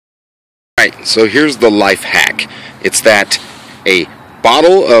Alright, so here's the life hack. It's that a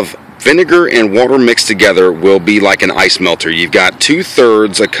bottle of vinegar and water mixed together will be like an ice melter. You've got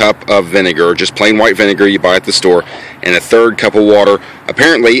 2/3 a cup of vinegar, just plain white vinegar you buy at the store, and 1/3 cup of water.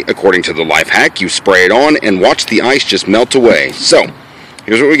 Apparently, according to the life hack, you spray it on and watch the ice just melt away. So,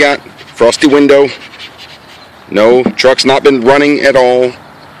 here's what we got. Frosty window. No, truck's not been running at all.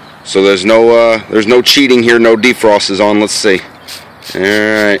 So there's no cheating here, no defrost is on. Let's see.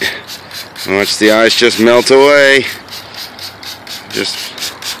 Alright. Watch the ice just melt away.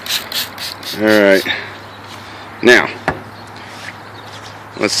 Alright. Now,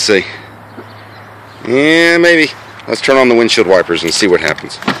 let's see. Yeah, maybe. Let's turn on the windshield wipers and see what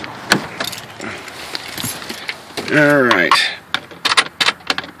happens. Alright.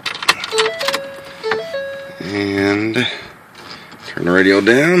 And turn the radio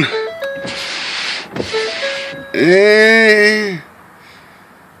down.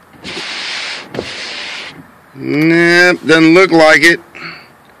 Nope, doesn't look like it.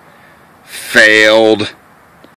 Failed.